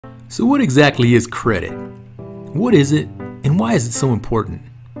So what exactly is credit? What is it, and why is it so important?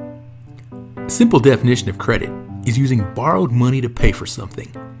 A simple definition of credit is using borrowed money to pay for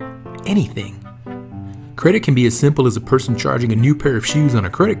something. Anything. Credit can be as simple as a person charging a new pair of shoes on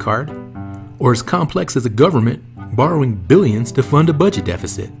a credit card, or as complex as a government borrowing billions to fund a budget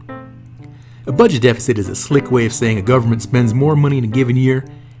deficit. A budget deficit is a slick way of saying a government spends more money in a given year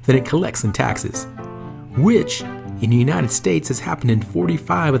than it collects in taxes, which in the United States has happened in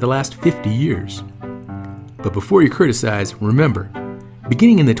 45 of the last 50 years. But before you criticize, remember,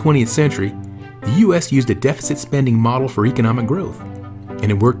 beginning in the 20th century, the U.S. used a deficit spending model for economic growth,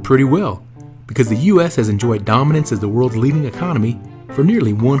 and it worked pretty well because the U.S. has enjoyed dominance as the world's leading economy for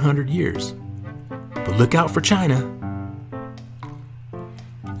nearly 100 years. But look out for China.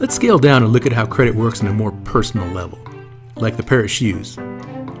 Let's scale down and look at how credit works on a more personal level, like the pair of shoes.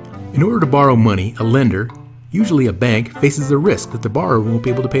 In order to borrow money, a lender, usually a bank, faces the risk that the borrower won't be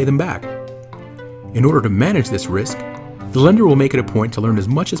able to pay them back. In order to manage this risk, the lender will make it a point to learn as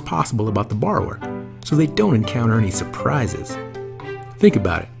much as possible about the borrower so they don't encounter any surprises. Think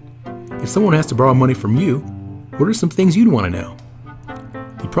about it. If someone has to borrow money from you, what are some things you'd want to know?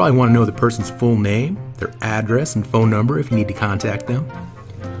 You probably want to know the person's full name, their address and phone number if you need to contact them.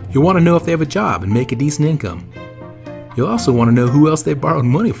 You'll want to know if they have a job and make a decent income. You'll also want to know who else they borrowed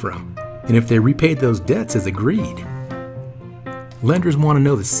money from and if they repaid those debts as agreed. Lenders want to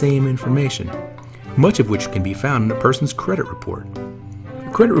know the same information, much of which can be found in a person's credit report.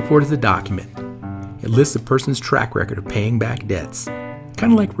 A credit report is a document. It lists a person's track record of paying back debts,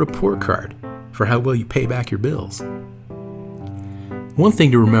 kind of like a report card for how well you pay back your bills. One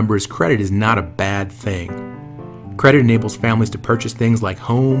thing to remember is credit is not a bad thing. Credit enables families to purchase things like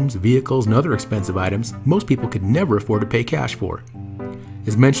homes, vehicles, and other expensive items most people could never afford to pay cash for.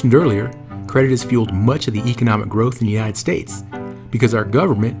 As mentioned earlier, credit has fueled much of the economic growth in the United States because our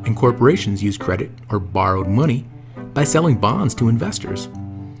government and corporations use credit, or borrowed money, by selling bonds to investors.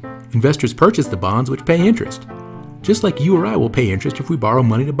 Investors purchase the bonds which pay interest, just like you or I will pay interest if we borrow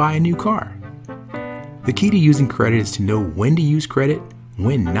money to buy a new car. The key to using credit is to know when to use credit,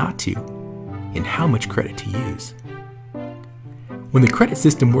 when not to, and how much credit to use. When the credit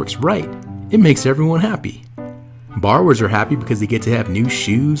system works right, it makes everyone happy. Borrowers are happy because they get to have new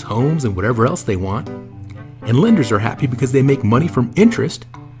shoes, homes, and whatever else they want. And lenders are happy because they make money from interest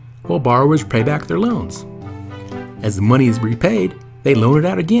while borrowers pay back their loans. As the money is repaid, they loan it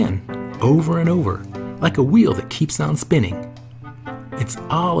out again, over and over, like a wheel that keeps on spinning. It's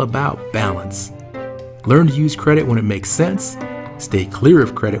all about balance. Learn to use credit when it makes sense, stay clear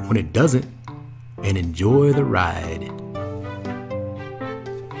of credit when it doesn't, and enjoy the ride.